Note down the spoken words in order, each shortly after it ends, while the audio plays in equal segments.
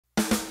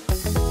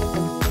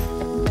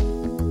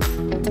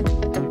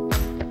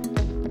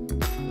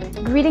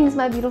Greetings,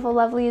 my beautiful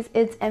lovelies.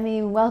 It's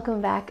Emmy.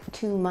 Welcome back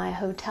to my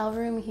hotel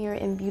room here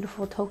in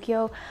beautiful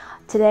Tokyo.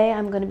 Today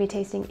I'm going to be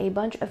tasting a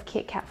bunch of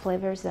KitKat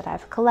flavors that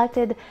I've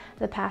collected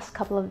the past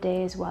couple of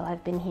days while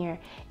I've been here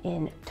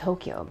in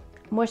Tokyo.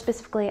 More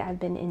specifically, I've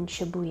been in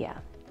Shibuya.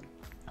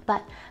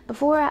 But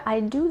before I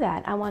do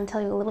that, I want to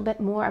tell you a little bit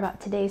more about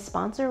today's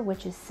sponsor,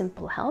 which is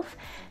Simple Health.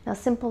 Now,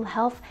 Simple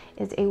Health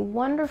is a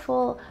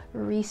wonderful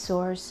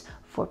resource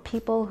for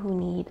people who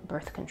need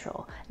birth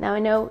control. Now, I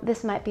know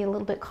this might be a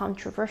little bit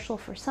controversial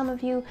for some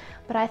of you,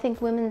 but I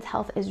think women's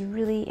health is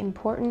really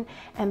important,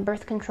 and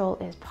birth control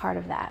is part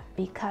of that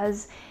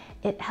because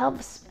it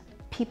helps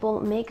people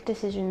make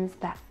decisions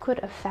that could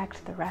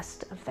affect the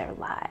rest of their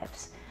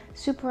lives.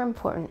 Super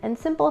important. And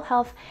Simple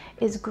Health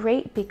is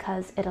great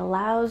because it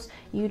allows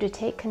you to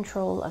take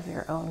control of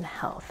your own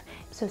health.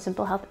 So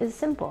Simple Health is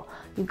simple.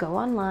 You go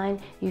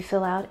online, you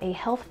fill out a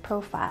health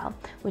profile,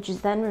 which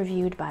is then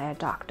reviewed by a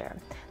doctor.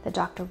 The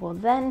doctor will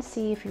then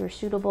see if you're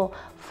suitable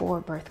for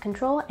birth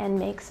control and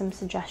make some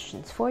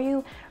suggestions for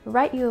you,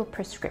 write you a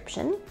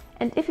prescription,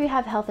 and if you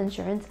have health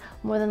insurance,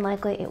 more than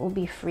likely it will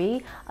be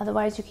free.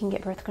 Otherwise, you can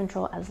get birth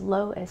control as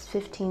low as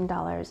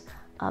 $15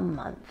 a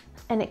month.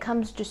 And it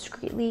comes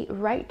discreetly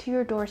right to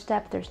your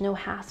doorstep. There's no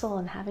hassle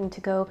in having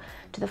to go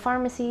to the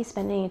pharmacy,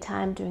 spending any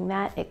time doing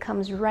that. It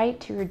comes right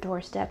to your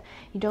doorstep.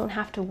 You don't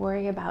have to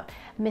worry about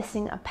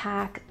missing a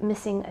pack,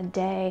 missing a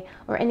day,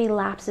 or any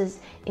lapses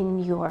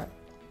in your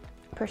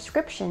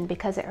prescription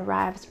because it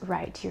arrives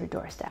right to your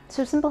doorstep.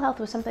 So Simple Health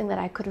was something that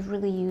I could have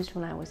really used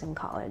when I was in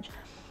college,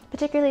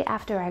 particularly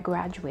after I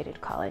graduated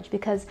college,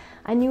 because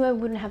I knew I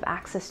wouldn't have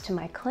access to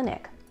my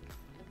clinic.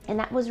 And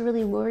that was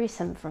really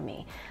worrisome for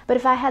me. But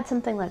if I had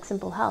something like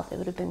Simple Health, it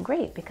would have been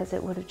great because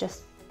it would have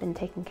just been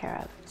taken care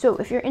of. So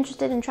if you're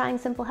interested in trying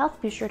Simple Health,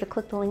 be sure to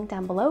click the link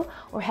down below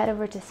or head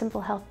over to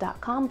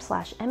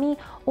simplehealth.com/Emmy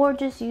or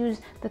just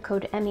use the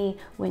code Emmy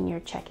when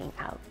you're checking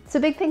out. So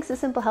big thanks to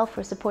Simple Health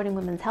for supporting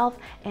women's health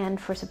and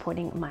for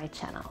supporting my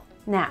channel.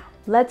 Now,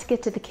 let's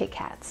get to the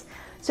KitKats.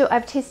 So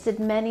I've tasted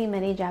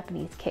many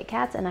Japanese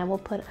KitKats, and I will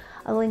put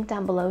a link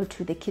down below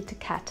to the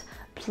KitKat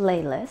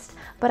playlist,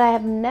 but I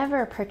have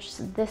never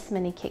purchased this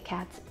many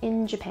KitKats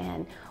in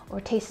Japan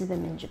or tasted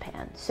them in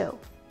Japan. So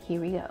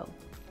here we go.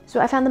 So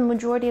I found the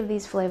majority of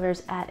these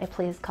flavors at a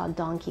place called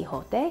Don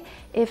Quijote.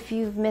 If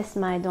you've missed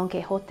my Don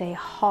Quijote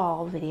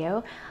haul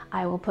video,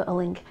 I will put a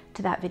link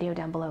to that video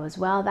down below as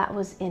well. That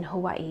was in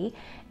Hawaii.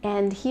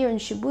 And here in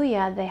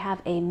Shibuya, they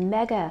have a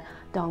mega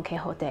Don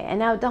Quijote. And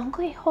now Don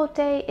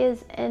Quijote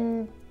is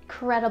an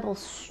incredible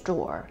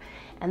store.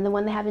 And the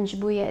one they have in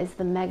Shibuya is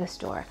the mega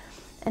store.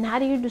 And how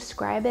do you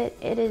describe it?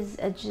 It is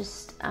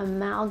just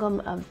amalgam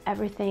of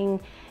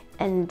everything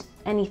and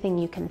anything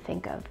you can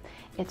think of.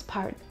 It's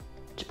part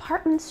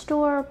department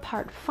store,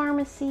 part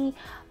pharmacy,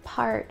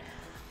 part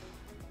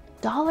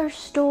dollar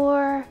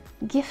store,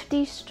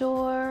 gifty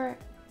store,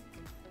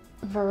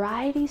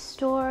 variety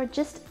store,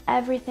 just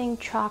everything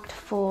chocked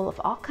full of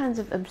all kinds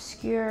of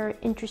obscure,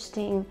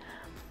 interesting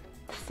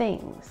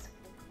things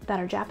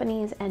that are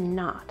Japanese and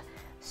not.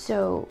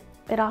 So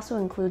it also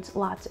includes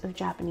lots of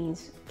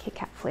Japanese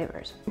KitKat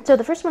flavors. So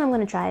the first one I'm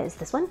going to try is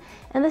this one,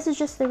 and this is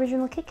just the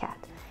original KitKat.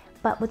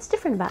 But what's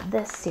different about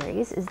this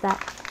series is that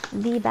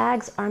the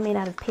bags are made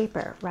out of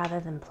paper rather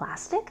than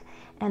plastic,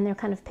 and they're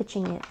kind of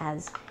pitching it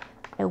as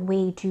a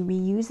way to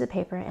reuse the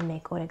paper and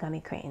make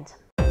origami cranes.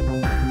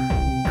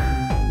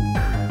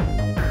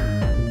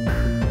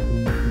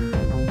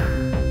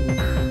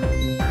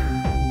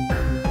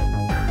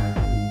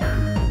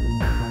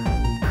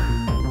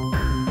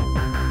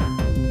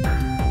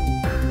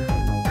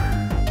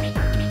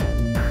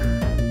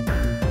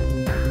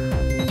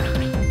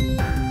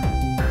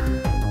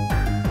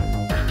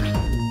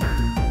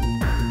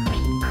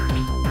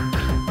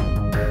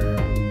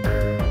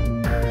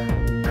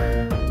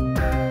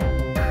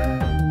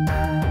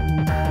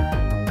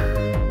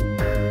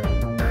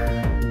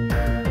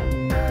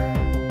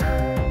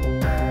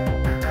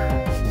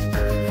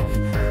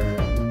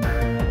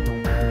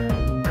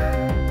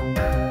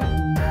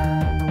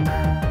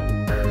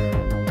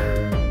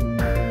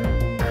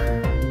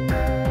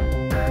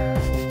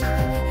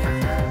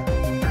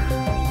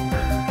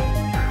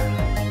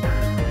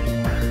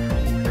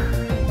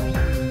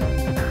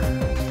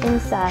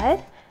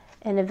 Inside,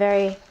 in a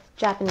very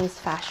Japanese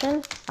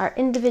fashion, are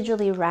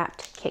individually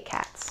wrapped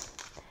KitKats.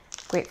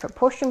 Great for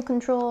portion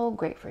control,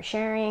 great for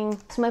sharing.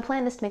 So my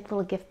plan is to make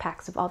little gift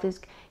packs of all these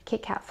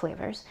KitKat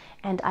flavors,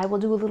 and I will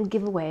do a little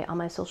giveaway on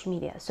my social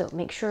media. So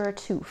make sure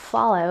to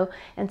follow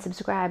and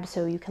subscribe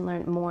so you can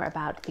learn more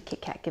about the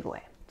KitKat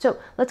giveaway. So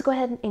let's go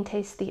ahead and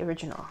taste the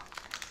original.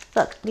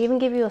 Look, they even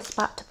give you a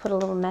spot to put a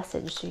little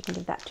message so you can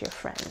give that to your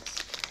friends.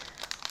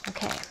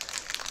 Okay.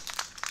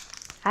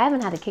 I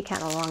haven't had a KitKat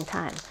in a long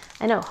time.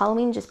 I know,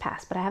 Halloween just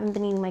passed, but I haven't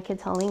been eating my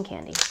kids' Halloween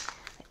candy.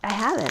 I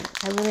haven't.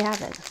 I really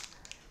haven't.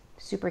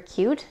 Super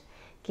cute.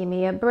 Give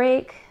me a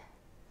break.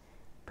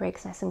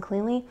 Breaks nice and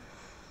cleanly.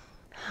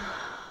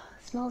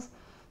 Actually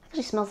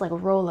smells like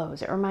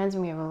Rolos. It reminds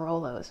me of a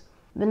Rolos.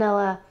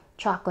 Vanilla,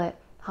 chocolate,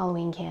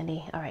 Halloween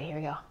candy. All right, here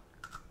we go.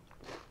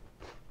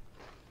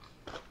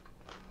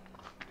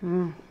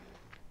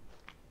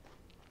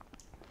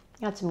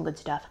 That's some good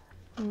stuff.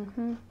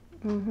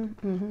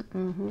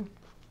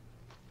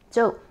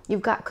 So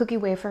you've got cookie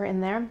wafer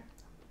in there,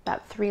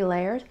 about 3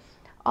 layers,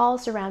 all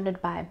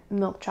surrounded by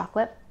milk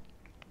chocolate,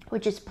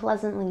 which is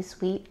pleasantly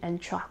sweet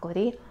and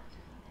chocolatey.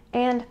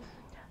 And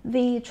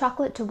the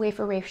chocolate to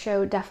wafer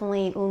ratio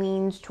definitely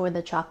leans toward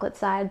the chocolate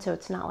side, so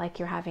it's not like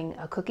you're having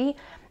a cookie.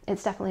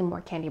 It's definitely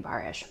more candy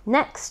bar-ish.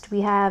 Next,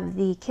 we have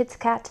the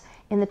KitKat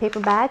in the paper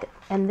bag,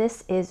 and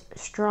this is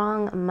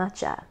strong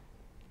matcha.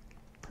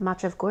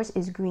 Matcha, of course,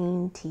 is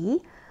green tea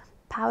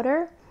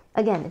powder.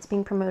 Again, it's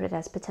being promoted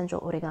as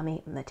potential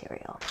origami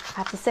material. I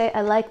have to say,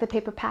 I like the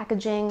paper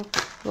packaging,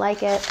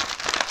 like it.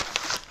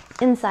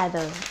 Inside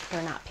though,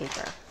 they're not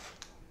paper.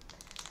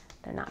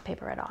 They're not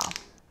paper at all.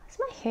 Is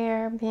my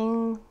hair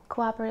being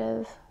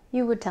cooperative?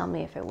 You would tell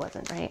me if it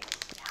wasn't, right?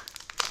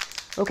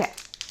 Yeah. Okay.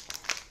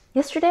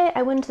 Yesterday,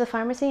 I went to the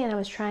pharmacy and I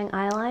was trying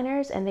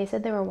eyeliners and they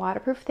said they were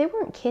waterproof. They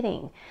weren't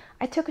kidding.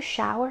 I took a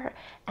shower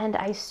and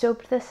I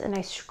soaped this and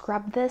I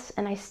scrubbed this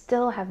and I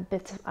still have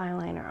bits of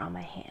eyeliner on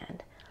my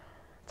hand.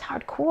 It's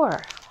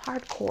hardcore,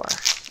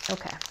 hardcore.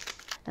 Okay,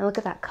 now look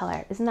at that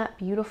color. Isn't that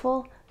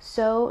beautiful?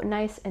 So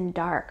nice and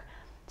dark.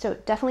 So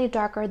definitely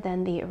darker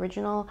than the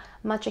original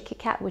matcha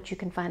KitKat, which you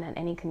can find at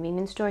any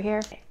convenience store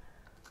here.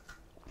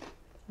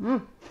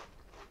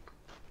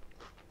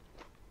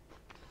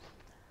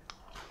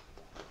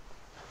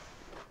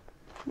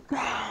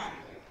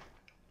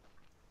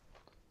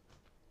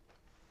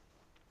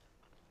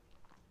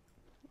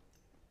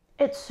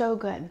 It's so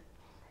good.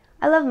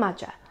 I love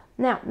matcha.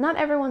 Now, not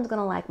everyone's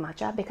gonna like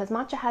matcha because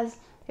matcha has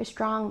a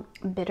strong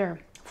bitter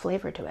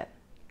flavor to it.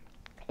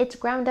 It's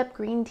ground up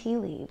green tea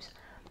leaves,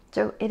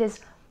 so it is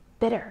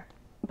bitter,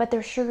 but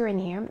there's sugar in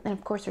here, and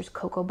of course there's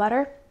cocoa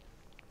butter,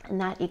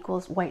 and that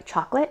equals white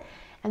chocolate,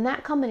 and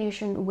that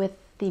combination with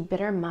the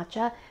bitter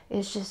matcha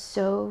is just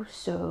so,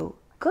 so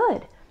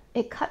good.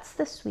 It cuts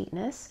the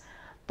sweetness,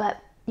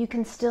 but you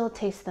can still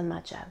taste the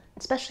matcha,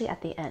 especially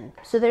at the end.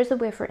 So there's the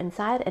wafer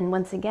inside, and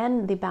once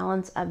again, the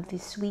balance of the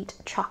sweet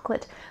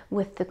chocolate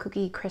with the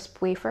cookie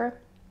crisp wafer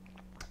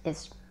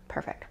is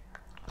perfect.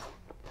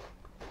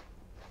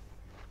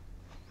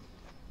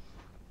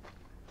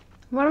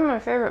 One of my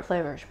favorite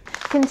flavors.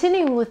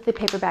 Continuing with the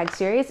paper bag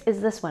series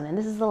is this one, and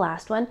this is the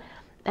last one,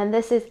 and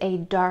this is a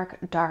dark,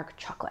 dark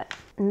chocolate.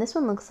 And this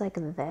one looks like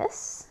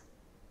this.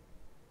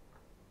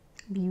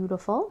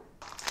 Beautiful.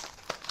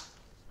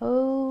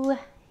 Oh,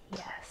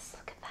 yes,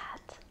 look at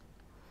that.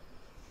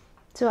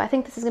 So I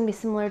think this is gonna be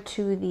similar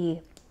to the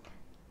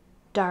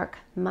dark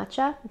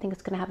matcha. I think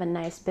it's gonna have a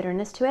nice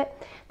bitterness to it.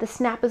 The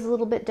snap is a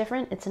little bit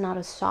different. It's not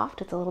as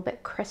soft, it's a little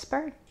bit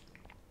crisper.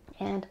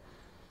 And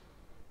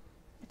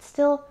it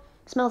still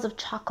smells of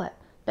chocolate,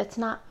 but it's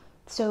not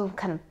so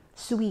kind of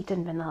sweet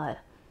and vanilla.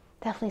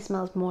 Definitely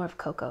smells more of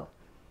cocoa.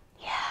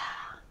 Yeah.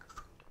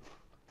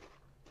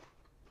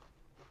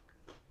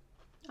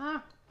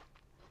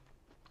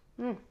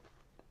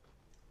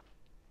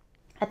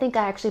 I think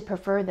I actually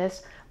prefer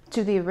this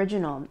to the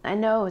original. I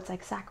know it's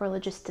like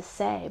sacrilegious to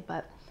say,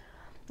 but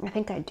I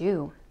think I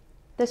do.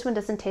 This one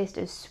doesn't taste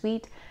as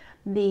sweet.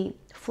 The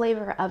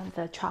flavor of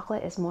the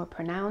chocolate is more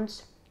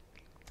pronounced.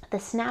 The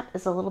snap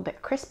is a little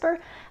bit crisper.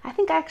 I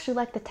think I actually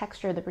like the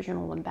texture of the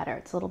original one better.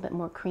 It's a little bit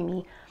more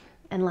creamy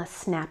and less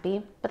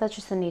snappy, but that's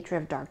just the nature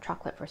of dark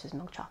chocolate versus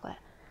milk chocolate.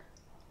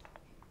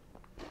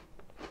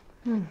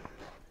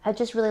 I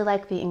just really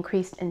like the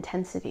increased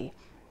intensity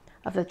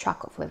of the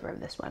chocolate flavor of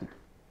this one.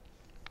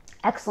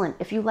 Excellent.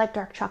 If you like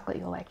dark chocolate,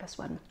 you'll like this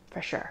one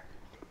for sure.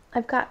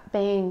 I've got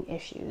bang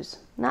issues.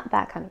 Not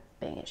that kind of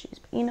bang issues,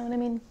 but you know what I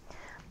mean?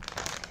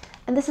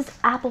 And this is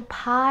apple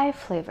pie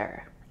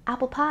flavor.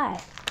 Apple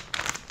pie.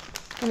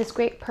 In this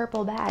great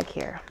purple bag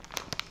here.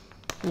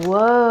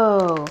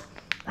 Whoa.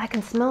 I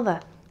can smell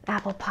the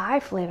apple pie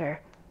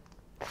flavor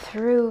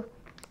through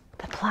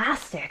the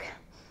plastic.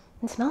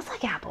 It smells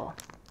like apple.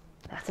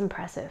 That's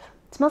impressive.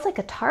 It smells like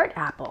a tart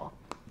apple.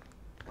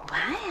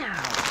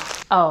 Wow.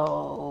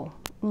 Oh,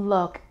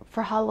 look,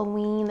 for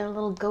Halloween, there are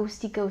little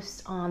ghosty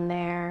ghosts on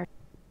there.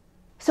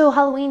 So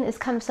Halloween is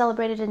kind of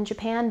celebrated in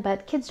Japan,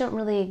 but kids don't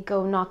really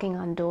go knocking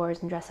on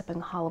doors and dress up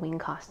in Halloween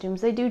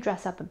costumes. They do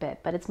dress up a bit,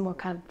 but it's more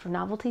kind of for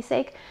novelty's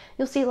sake.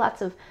 You'll see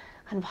lots of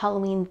kind of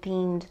Halloween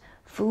themed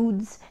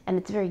foods, and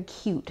it's very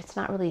cute. It's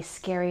not really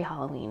scary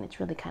Halloween. It's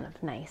really kind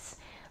of nice.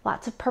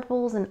 Lots of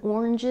purples and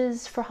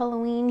oranges for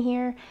Halloween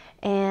here,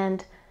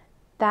 and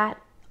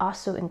that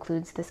also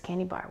includes this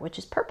candy bar, which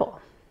is purple.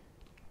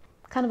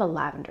 Kind of a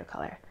lavender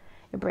color.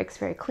 It breaks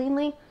very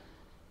cleanly,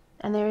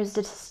 and there's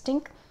a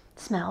distinct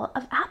smell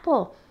of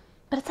apple,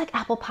 but it's like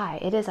apple pie.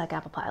 It is like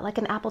apple pie, like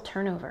an apple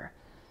turnover.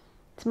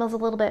 It smells a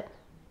little bit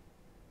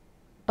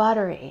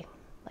buttery,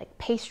 like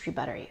pastry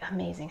buttery.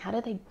 Amazing. How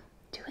did they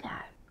do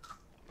that?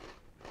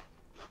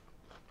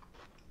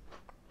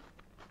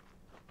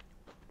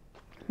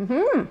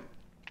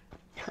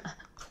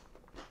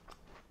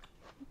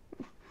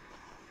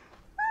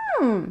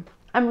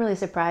 I'm really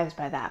surprised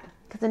by that,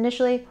 because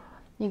initially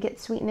you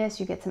get sweetness,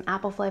 you get some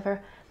apple flavor,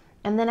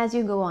 and then as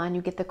you go on,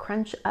 you get the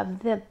crunch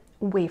of the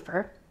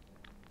wafer,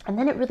 And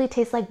then it really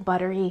tastes like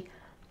buttery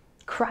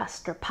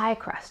crust or pie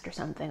crust or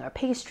something, or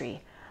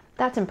pastry.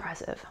 That's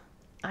impressive.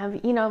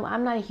 I'm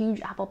not a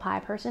huge apple pie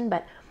person,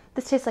 but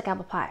this tastes like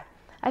apple pie.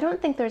 I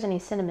don't think there's any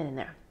cinnamon in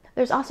there.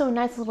 There's also a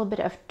nice little bit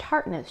of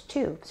tartness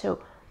too.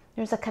 So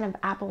there's a kind of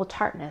apple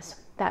tartness.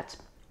 That's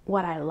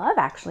what I love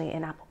actually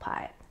in apple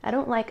pie. I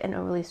don't like an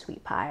overly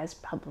sweet pie, as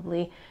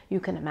probably you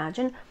can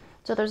imagine.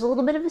 So there's a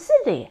little bit of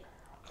acidity.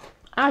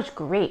 That's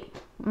great.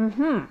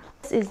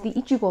 This is the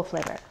Ichigo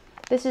flavor.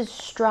 This is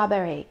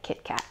strawberry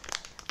KitKat.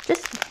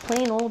 Just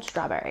plain old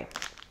strawberry.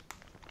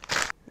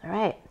 All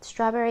right,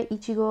 strawberry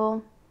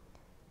Ichigo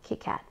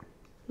KitKat.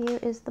 Here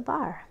is the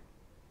bar.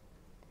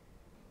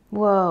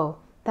 Whoa,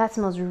 that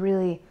smells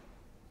really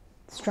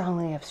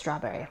strongly of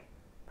strawberry.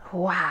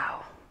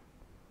 Wow,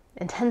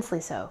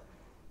 intensely so.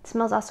 It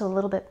smells also a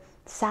little bit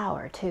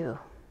sour too.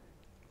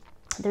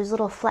 There's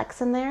little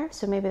flecks in there,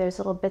 so maybe there's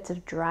little bits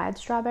of dried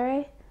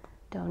strawberry.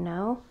 Don't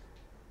know.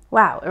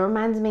 Wow, it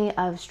reminds me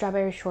of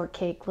strawberry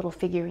shortcake little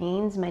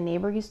figurines. My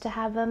neighbor used to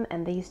have them,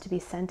 and they used to be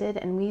scented,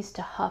 and we used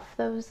to huff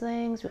those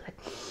things. We're like,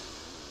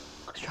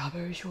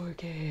 strawberry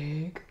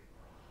shortcake.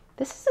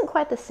 This isn't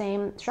quite the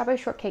same. Strawberry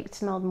shortcake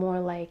smelled more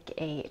like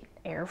an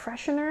air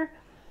freshener.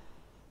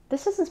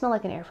 This doesn't smell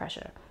like an air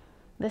freshener.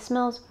 This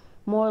smells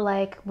more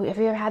like, have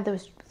you ever had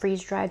those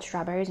freeze-dried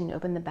strawberries and you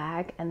open the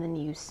bag and then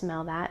you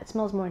smell that? It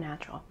smells more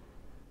natural,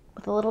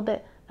 with a little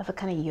bit of a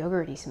kind of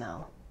yogurty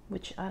smell,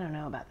 which I don't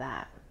know about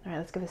that. All right,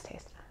 let's give this a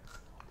taste.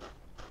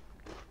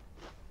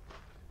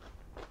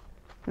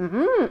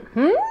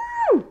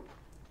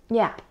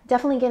 Yeah,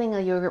 definitely getting a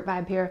yogurt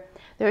vibe here.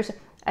 There's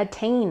a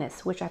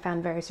tanginess, which I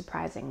found very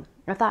surprising.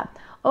 I thought,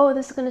 oh,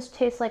 this is going to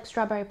taste like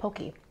strawberry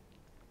pokey.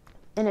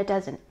 And it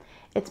doesn't.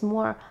 It's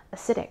more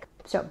acidic.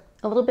 So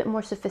a little bit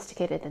more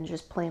sophisticated than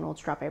just plain old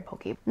strawberry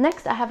pokey.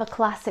 Next, I have a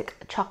classic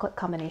chocolate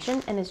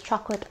combination, and it's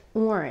chocolate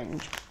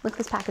orange. Look at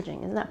this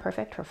packaging. Isn't that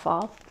perfect for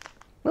fall?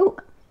 Ooh,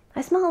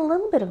 I smell a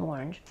little bit of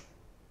orange.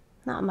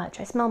 Not much.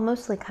 I smell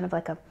mostly kind of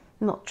like a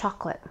milk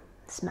chocolate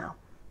smell.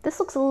 This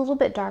looks a little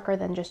bit darker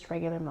than just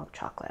regular milk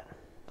chocolate.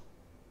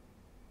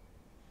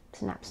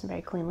 Snaps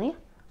very cleanly.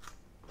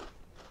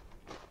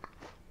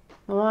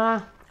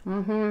 Oh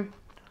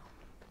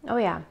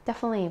yeah,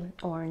 definitely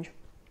orange.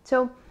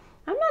 So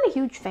I'm not a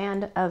huge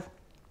fan of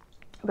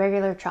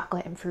regular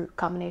chocolate and fruit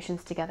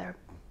combinations together,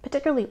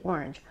 particularly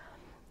orange.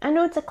 I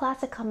know it's a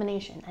classic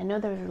combination. I know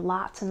there's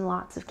lots and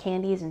lots of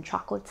candies and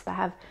chocolates that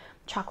have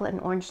chocolate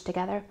and orange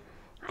together.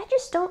 I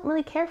just don't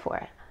really care for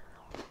it.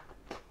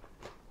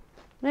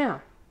 Yeah.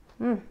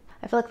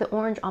 I feel like the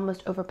orange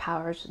almost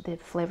overpowers the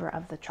flavor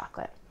of the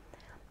chocolate.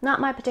 Not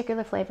my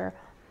particular flavor,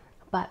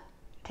 but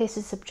taste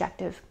is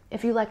subjective.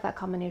 If you like that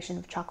combination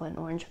of chocolate and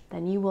orange,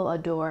 then you will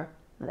adore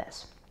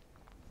this.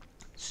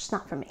 It's just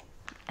not for me.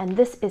 And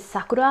this is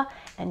sakura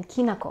and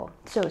kinako.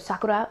 So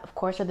sakura, of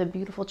course, are the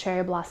beautiful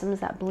cherry blossoms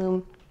that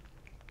bloom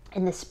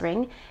in the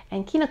spring,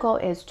 and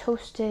kinako is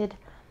toasted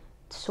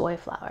soy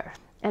flour.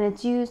 And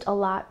it's used a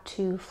lot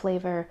to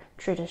flavor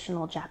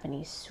traditional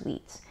Japanese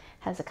sweets.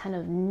 Has a kind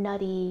of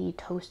nutty,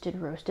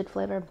 toasted, roasted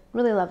flavor.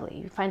 Really lovely.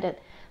 You find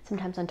it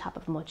sometimes on top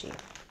of mochi.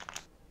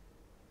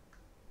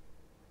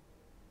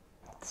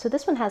 So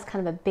this one has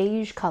kind of a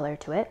beige color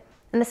to it.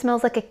 And it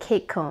smells like a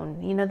cake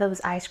cone. You know those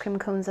ice cream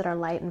cones that are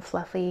light and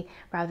fluffy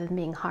rather than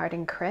being hard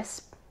and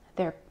crisp?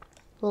 They're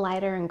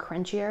lighter and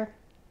crunchier,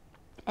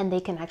 and they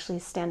can actually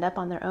stand up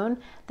on their own.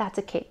 That's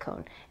a cake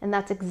cone. And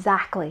that's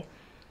exactly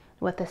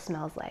what this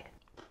smells like.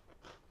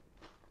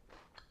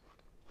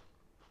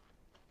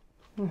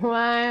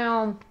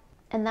 Wow.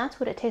 And that's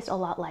what it tastes a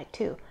lot like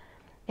too.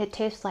 It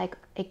tastes like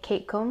a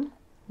cake cone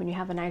when you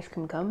have an ice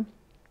cream cone,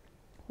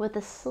 with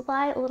a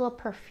slight little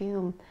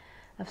perfume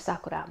of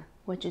sakura,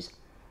 which is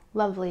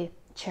lovely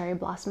cherry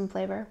blossom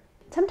flavor.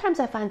 Sometimes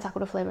I find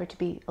sakura flavor to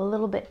be a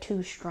little bit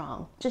too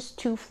strong, just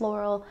too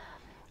floral,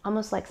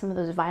 almost like some of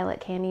those violet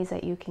candies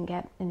that you can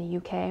get in the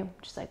UK.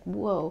 Just like,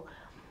 whoa.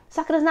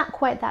 Sakura's not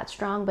quite that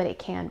strong, but it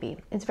can be.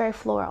 It's very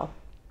floral.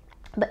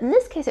 But in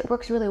this case, it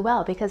works really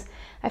well because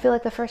I feel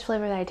like the first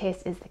flavor that I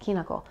taste is the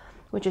kinako,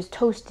 which is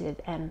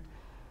toasted and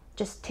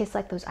just tastes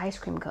like those ice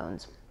cream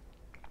cones.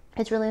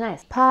 It's really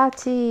nice.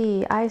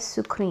 Party ice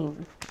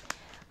cream.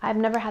 I've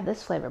never had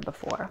this flavor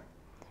before.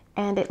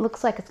 And it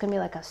looks like it's gonna be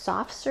like a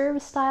soft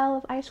serve style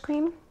of ice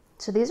cream.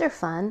 So these are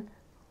fun.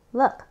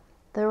 Look,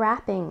 the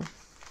wrapping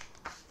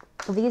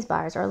of these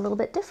bars are a little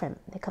bit different.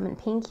 They come in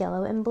pink,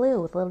 yellow, and blue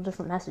with little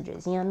different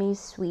messages. Yummy,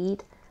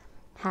 sweet,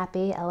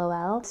 happy,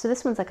 LOL. So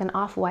this one's like an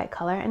off-white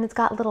color, and it's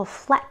got little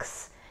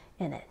flecks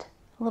in it.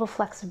 Little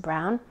flecks of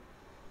brown.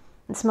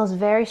 It smells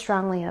very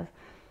strongly of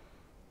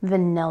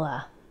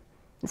vanilla.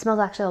 It smells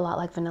actually a lot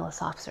like vanilla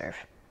soft serve.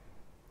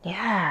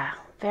 Yeah,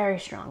 very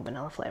strong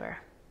vanilla flavor.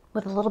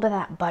 With a little bit of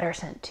that butter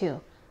scent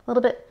too. A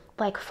little bit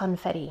like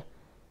funfetti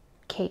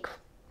cake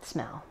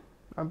smell.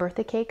 Or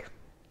birthday cake.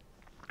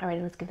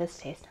 Alright, let's give this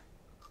a taste.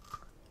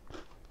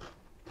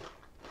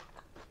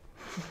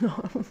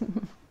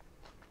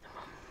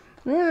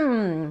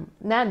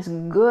 That's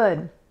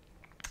good.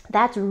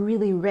 That's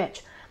really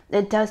rich.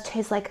 It does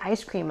taste like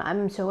ice cream.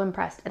 I'm so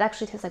impressed. It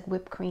actually tastes like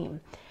whipped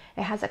cream.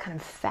 It has that kind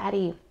of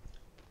fatty,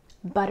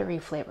 buttery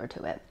flavor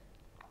to it.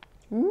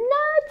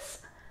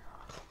 Nuts!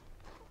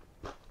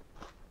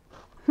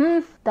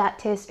 That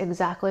tastes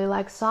exactly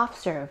like soft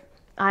serve.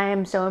 I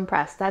am so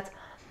impressed. That's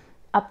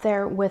up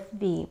there with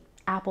the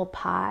apple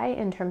pie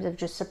in terms of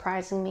just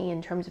surprising me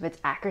in terms of its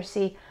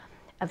accuracy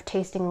of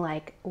tasting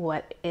like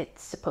what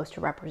it's supposed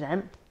to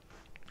represent.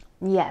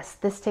 Yes,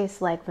 this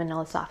tastes like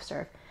vanilla soft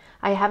serve.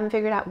 I haven't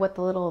figured out what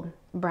the little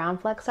brown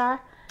flecks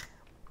are.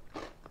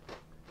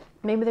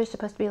 Maybe they're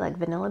supposed to be like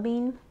vanilla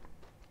bean.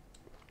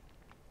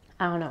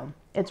 I don't know.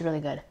 It's really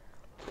good.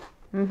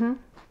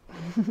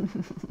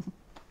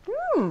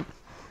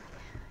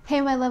 Hey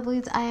my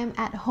lovelies, I am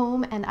at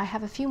home and I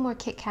have a few more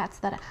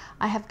KitKats that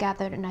I have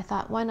gathered, and I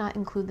thought why not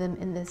include them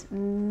in this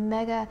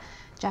mega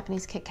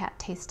Japanese KitKat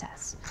taste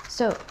test.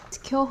 So it's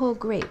Kyoho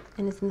grape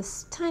and it's in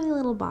this tiny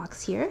little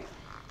box here.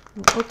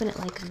 You open it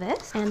like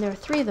this and there are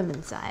 3 of them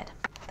inside.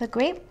 The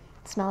grape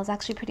smell is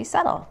actually pretty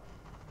subtle.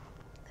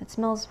 It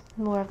smells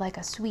more of like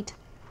a sweet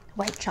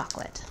white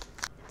chocolate.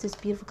 It's this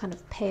beautiful kind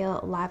of pale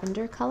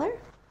lavender color.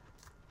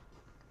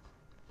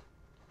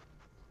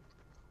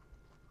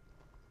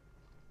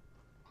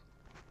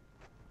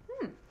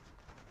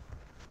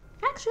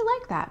 I actually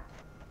like that.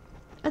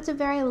 It's a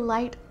very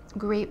light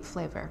grape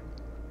flavor.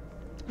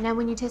 Now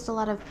when you taste a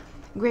lot of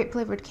grape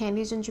flavored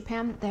candies in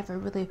Japan, they have a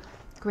really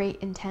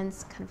great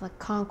intense kind of like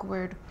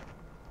Concord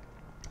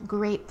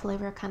grape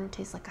flavor. Kind of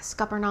tastes like a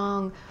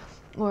scuppernong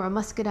or a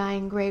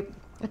muscadine grape.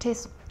 It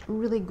tastes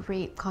really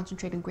great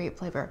concentrated grape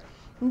flavor.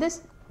 And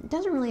this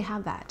doesn't really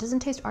have that. It doesn't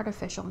taste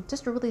artificial.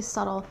 Just a really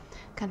subtle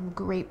kind of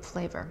grape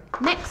flavor.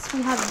 Next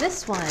we have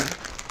this one.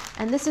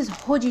 And this is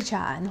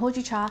hojicha, and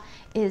hojicha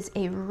is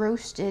a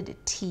roasted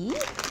tea.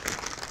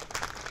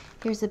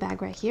 Here's the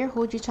bag right here.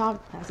 Hojicha,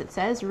 as it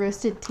says,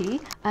 roasted tea.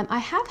 I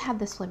have had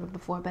this flavor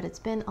before, but it's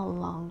been a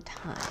long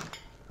time.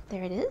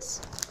 There it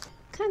is.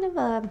 Kind of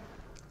a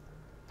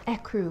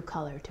ecru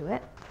color to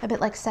it, a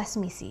bit like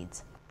sesame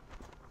seeds.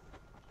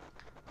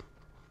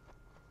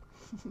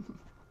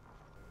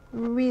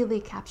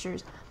 Really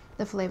captures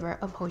the flavor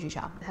of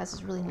hojicha. It has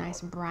this really nice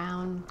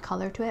brown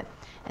color to it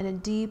and a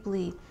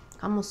deeply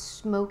almost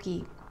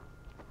smoky,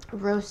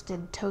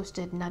 roasted,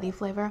 toasted, nutty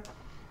flavor,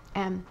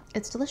 and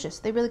it's delicious.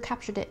 They really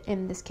captured it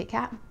in this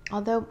KitKat,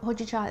 although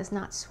hojicha is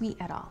not sweet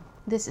at all.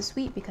 This is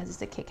sweet because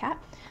it's a KitKat,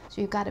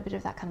 so you've got a bit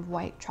of that kind of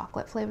white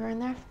chocolate flavor in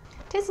there.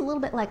 It tastes a little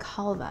bit like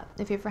halva.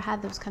 If you've ever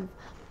had those kind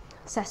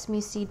of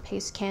sesame seed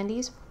paste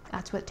candies,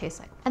 that's what it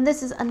tastes like. And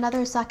this is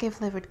another sake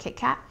flavored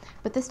KitKat,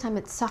 but this time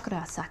it's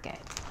sakura sake.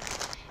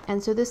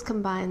 And so this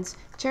combines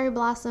cherry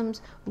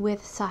blossoms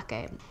with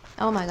sake.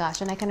 Oh my gosh,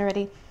 and I can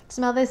already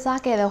smell this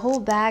sake. The whole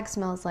bag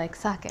smells like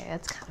sake.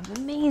 It's kind of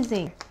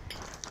amazing.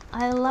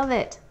 I love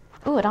it.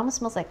 Ooh, it almost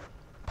smells like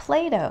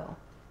Play-Doh.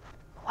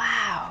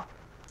 Wow.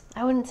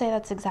 I wouldn't say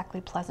that's exactly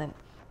pleasant.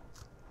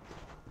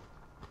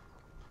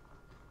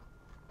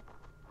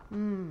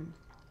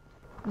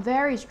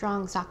 Very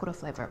strong sakura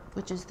flavor,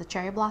 which is the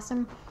cherry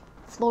blossom,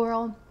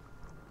 floral,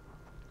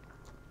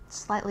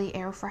 slightly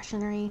air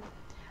freshenery,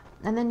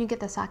 and then you get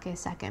the sake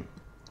second,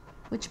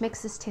 which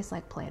makes this taste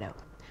like Play-Doh.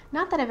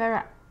 Not that I've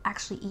ever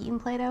actually eaten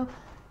Play-Doh.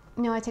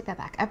 No, I take that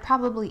back. I've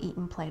probably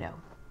eaten Play-Doh.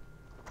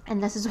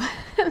 And this is what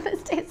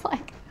this tastes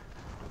like.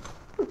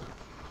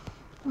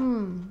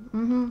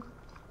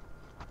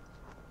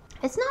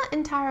 It's not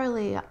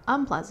entirely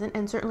unpleasant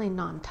and certainly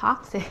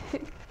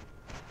non-toxic,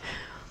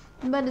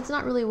 but it's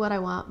not really what I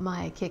want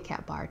my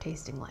KitKat bar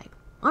tasting like.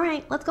 All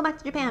right, let's go back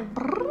to Japan.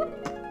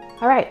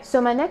 All right, so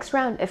my next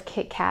round of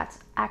KitKats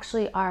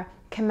actually are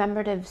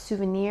commemorative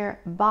souvenir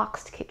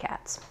boxed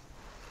KitKats.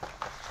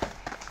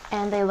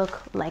 And they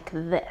look like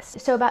this.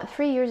 So about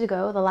 3 years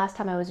ago, the last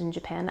time I was in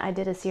Japan, I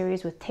did a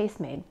series with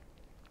Tastemade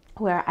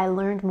where I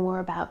learned more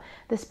about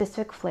the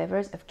specific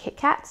flavors of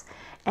KitKats,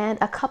 and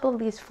a couple of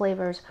these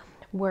flavors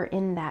were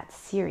in that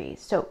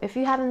series. So if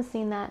you haven't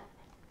seen that,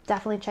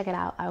 definitely check it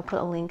out. I'll put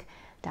a link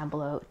down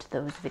below to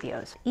those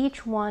videos.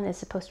 Each one is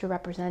supposed to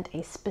represent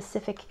a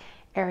specific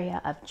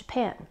area of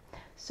Japan.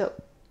 So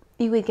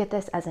you would get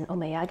this as an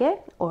omeyage,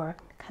 or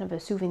kind of a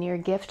souvenir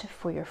gift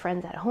for your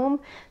friends at home,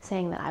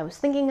 saying that I was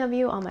thinking of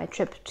you on my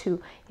trip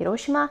to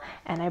Hiroshima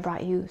and I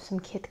brought you some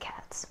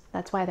KitKats.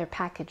 That's why they're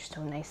packaged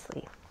so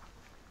nicely.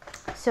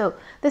 So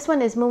this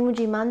one is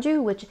Momuji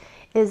Manju, which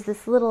is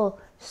this little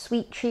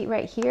sweet treat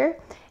right here.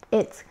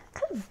 It's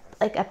kind of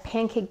like a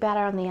pancake batter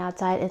on the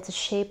outside. It's the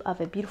shape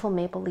of a beautiful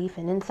maple leaf,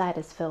 and inside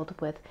is filled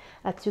with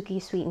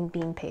atsuki sweetened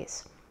bean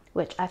paste,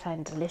 which I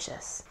find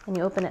delicious. And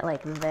you open it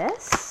like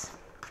this.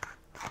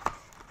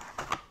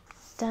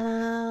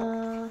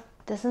 Ta-da!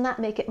 Doesn't that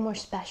make it more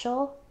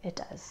special? It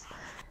does.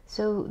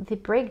 So the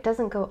break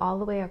doesn't go all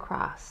the way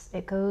across.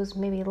 It goes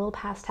maybe a little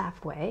past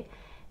halfway,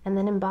 and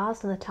then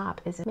embossed on the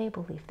top is a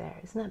maple leaf there.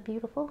 Isn't that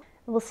beautiful?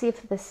 We'll see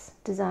if this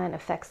design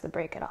affects the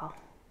break at all.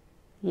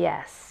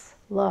 Yes,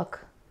 look.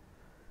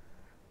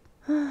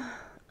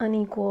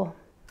 Unequal.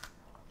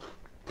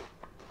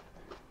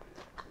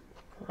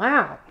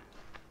 Wow.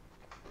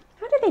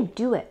 How do they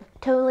do it?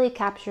 Totally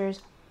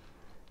captures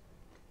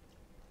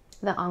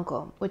the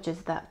anko, which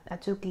is the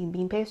atsuki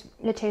bean paste,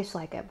 it tastes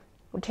like it.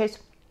 It tastes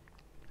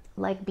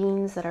like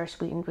beans that are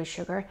sweetened with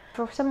sugar.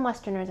 For some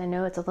Westerners, I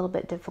know it's a little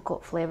bit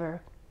difficult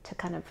flavor to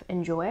kind of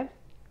enjoy.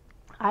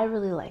 I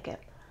really like it.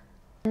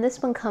 And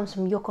this one comes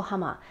from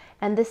Yokohama,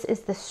 and this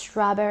is the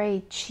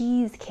strawberry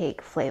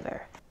cheesecake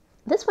flavor.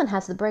 This one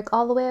has the brick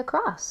all the way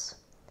across.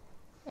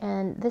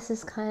 And this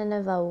is kind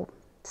of a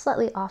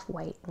slightly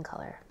off-white in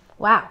color.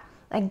 Wow,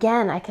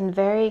 again, I can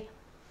very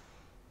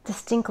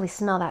distinctly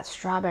smell that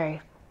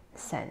strawberry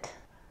scent.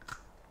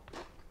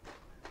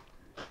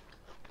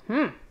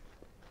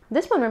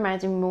 This one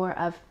reminds me more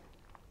of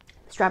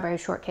strawberry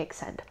shortcake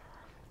scent.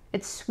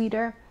 It's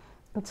sweeter,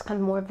 it's kind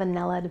of more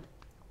vanilla.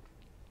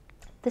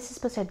 This is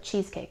supposed to have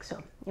cheesecake,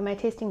 so am I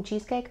tasting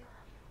cheesecake?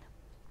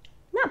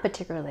 Not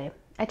particularly.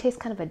 I taste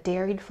kind of a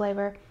dairy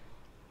flavor,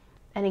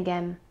 and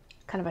again,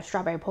 kind of a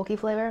strawberry pokey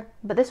flavor,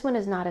 but this one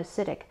is not as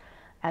acidic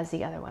as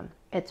the other one.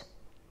 It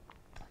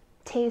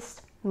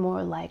tastes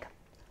more like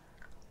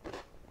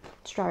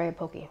strawberry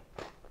pokey.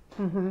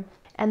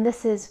 And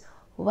this is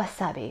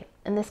wasabi,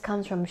 and this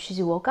comes from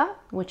Shizuoka,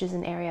 which is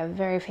an area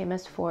very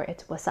famous for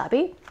its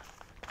wasabi.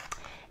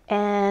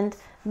 And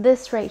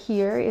this right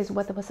here is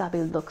what the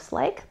wasabi looks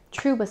like,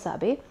 true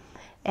wasabi,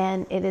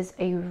 and it is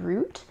a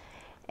root.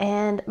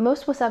 And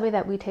most wasabi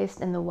that we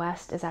taste in the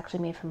West is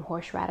actually made from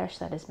horseradish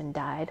that has been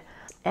dyed,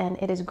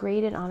 and it is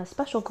grated on a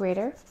special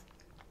grater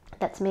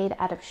that's made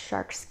out of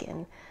shark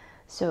skin.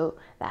 So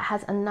that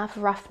has enough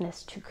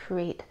roughness to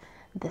create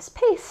this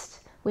paste,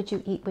 which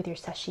you eat with your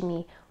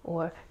sashimi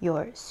or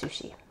your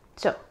sushi.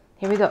 So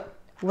here we go,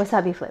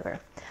 wasabi flavor.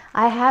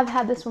 I have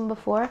had this one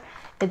before.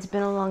 It's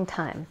been a long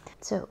time.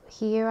 So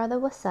here are the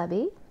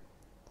wasabi,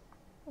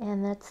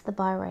 and that's the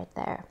bar right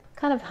there.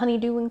 Kind of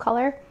honeydew in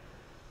color.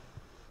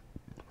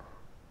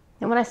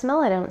 And when I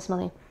smell it, I don't smell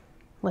any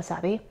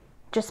wasabi. It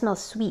just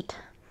smells sweet.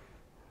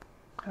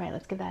 All right,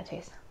 let's give that a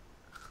taste.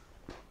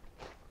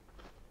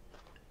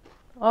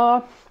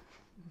 Oh,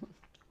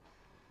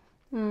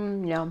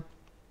 yum.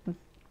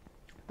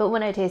 But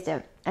when I taste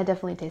it, I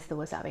definitely taste the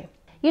wasabi.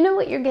 You know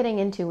what you're getting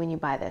into when you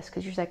buy this,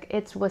 because you're like,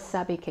 it's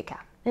wasabi KitKat.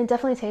 And it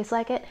definitely tastes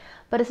like it,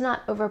 but it's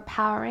not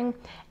overpowering,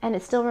 and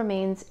it still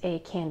remains a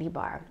candy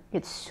bar.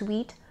 It's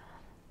sweet,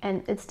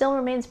 and it still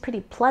remains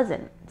pretty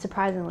pleasant,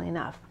 surprisingly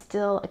enough.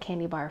 Still a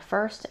candy bar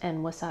first and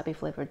wasabi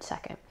flavored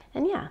second.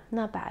 And yeah,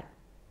 not bad.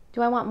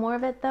 Do I want more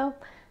of it though?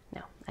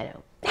 No, I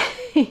don't.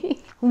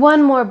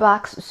 One more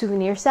box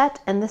souvenir set,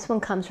 and this one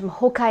comes from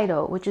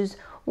Hokkaido, which is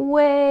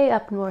way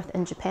up north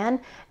in Japan.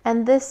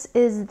 And this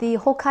is the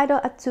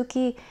Hokkaido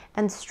Atsuki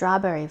and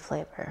strawberry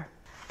flavor.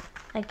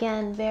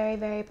 Again, very,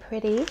 very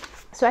pretty.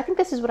 So I think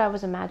this is what I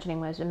was imagining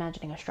when I was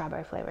imagining a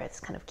strawberry flavor. It's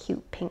kind of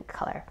cute pink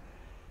color.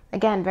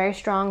 Again, very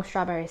strong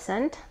strawberry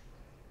scent.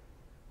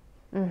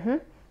 All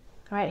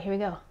right, here we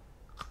go.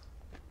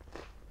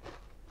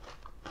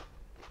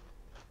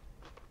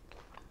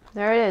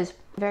 There it is.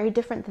 Very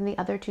different than the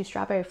other two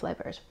strawberry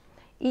flavors.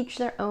 Each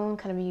their own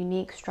kind of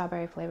unique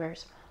strawberry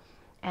flavors.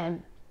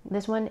 And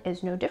this one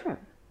is no different.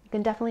 You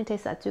can definitely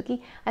taste the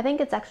Atsuki. I think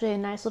it's actually a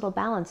nice little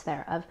balance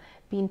there of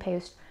bean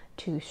paste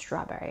to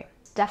strawberry.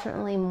 It's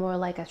definitely more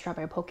like a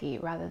strawberry pokey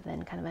rather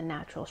than kind of a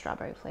natural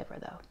strawberry flavor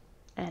though.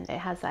 And it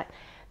has that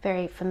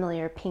very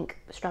familiar pink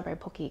strawberry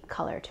pokey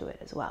color to it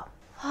as well.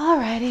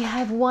 Alrighty, I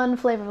have one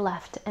flavor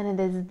left, and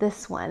it is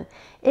this one.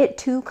 It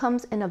too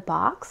comes in a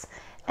box,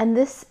 and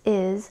this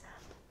is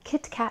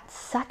KitKat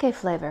sake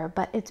flavor,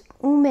 but it's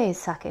ume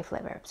sake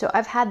flavor. So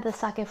I've had the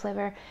sake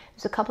flavor, it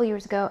was a couple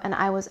years ago, and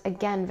I was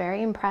again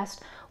very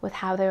impressed with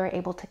how they were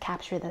able to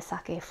capture the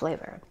sake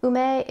flavor.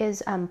 Ume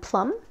is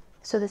plum,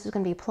 so this is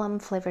going to be plum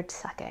flavored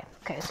sake.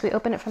 Okay, so we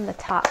open it from the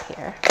top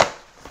here.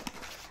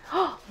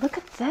 Oh, look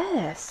at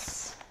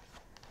this.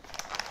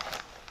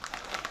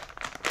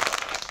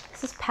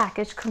 This is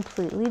packaged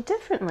completely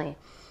differently.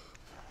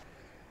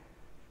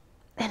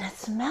 And it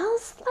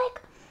smells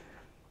like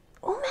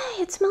ume.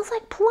 It smells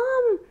like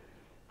plum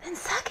and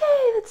sake.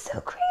 That's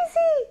so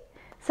crazy.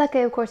 Sake,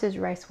 of course, is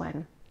rice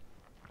wine.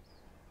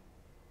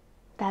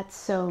 That's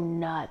so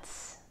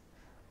nuts.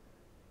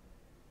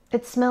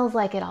 It smells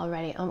like it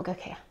already. Oh,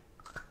 okay.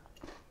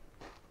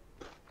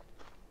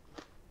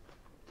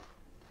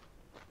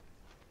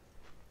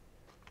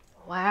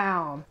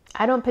 Wow.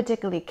 I don't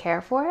particularly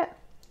care for it,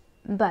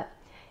 but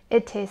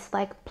it tastes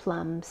like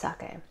plum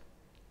sake.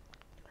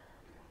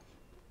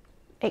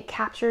 It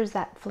captures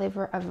that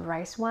flavor of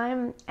rice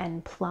wine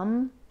and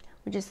plum,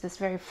 which is this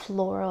very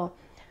floral,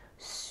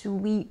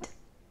 sweet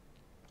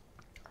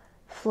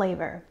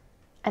flavor.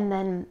 And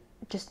then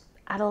just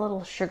add a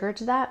little sugar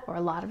to that, or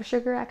a lot of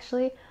sugar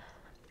actually,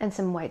 and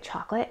some white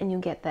chocolate, and you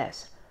get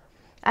this.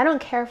 I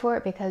don't care for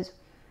it because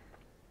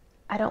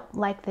I don't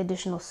like the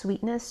additional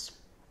sweetness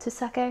to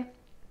sake.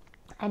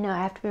 I know I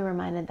have to be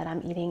reminded that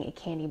I'm eating a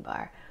candy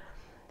bar.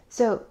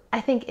 So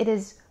I think it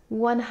is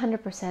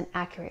 100%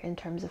 accurate in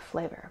terms of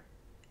flavor,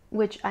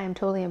 which I am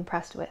totally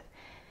impressed with.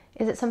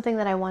 Is it something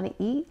that I want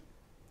to eat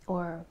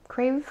or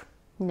crave?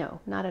 No,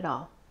 not at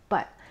all.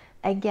 But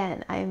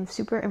again, I am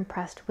super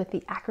impressed with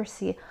the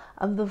accuracy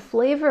of the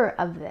flavor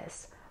of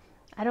this.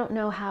 I don't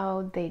know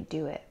how they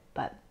do it,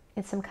 but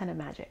it's some kind of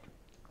magic.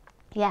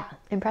 Yeah,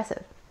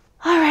 impressive.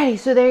 Alrighty,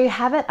 so there you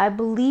have it. I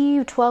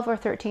believe 12 or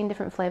 13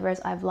 different flavors.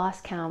 I've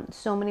lost count.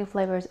 So many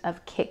flavors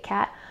of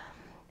KitKat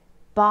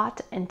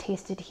bought and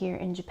tasted here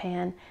in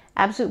Japan.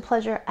 Absolute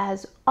pleasure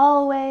as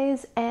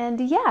always. And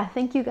yeah,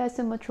 thank you guys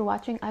so much for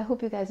watching. I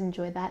hope you guys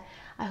enjoyed that.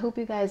 I hope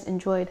you guys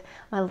enjoyed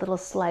my little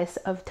slice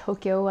of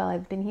Tokyo while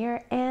I've been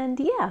here. And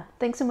yeah,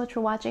 thanks so much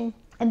for watching.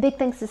 And big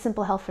thanks to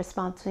Simple Health for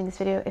sponsoring this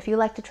video. If you'd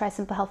like to try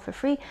Simple Health for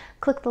free,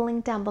 click the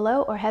link down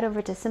below or head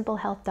over to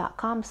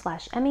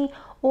simplehealth.com/Emmy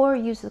or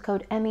use the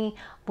code Emmy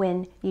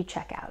when you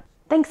check out.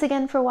 Thanks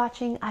again for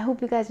watching. I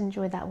hope you guys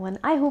enjoyed that one.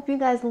 I hope you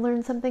guys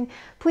learned something.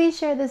 Please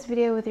share this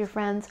video with your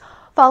friends.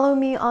 Follow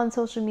me on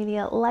social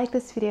media, like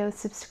this video,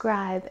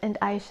 subscribe, and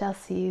I shall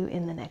see you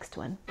in the next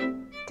one.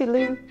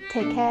 Toodaloo,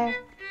 take care,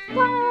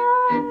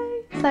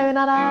 bye,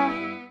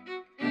 sayonara.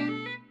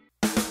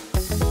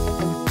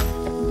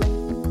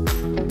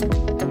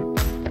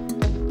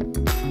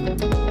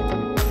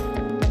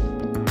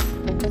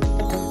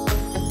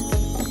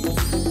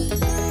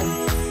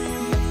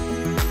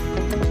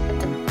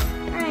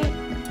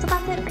 So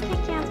that's it.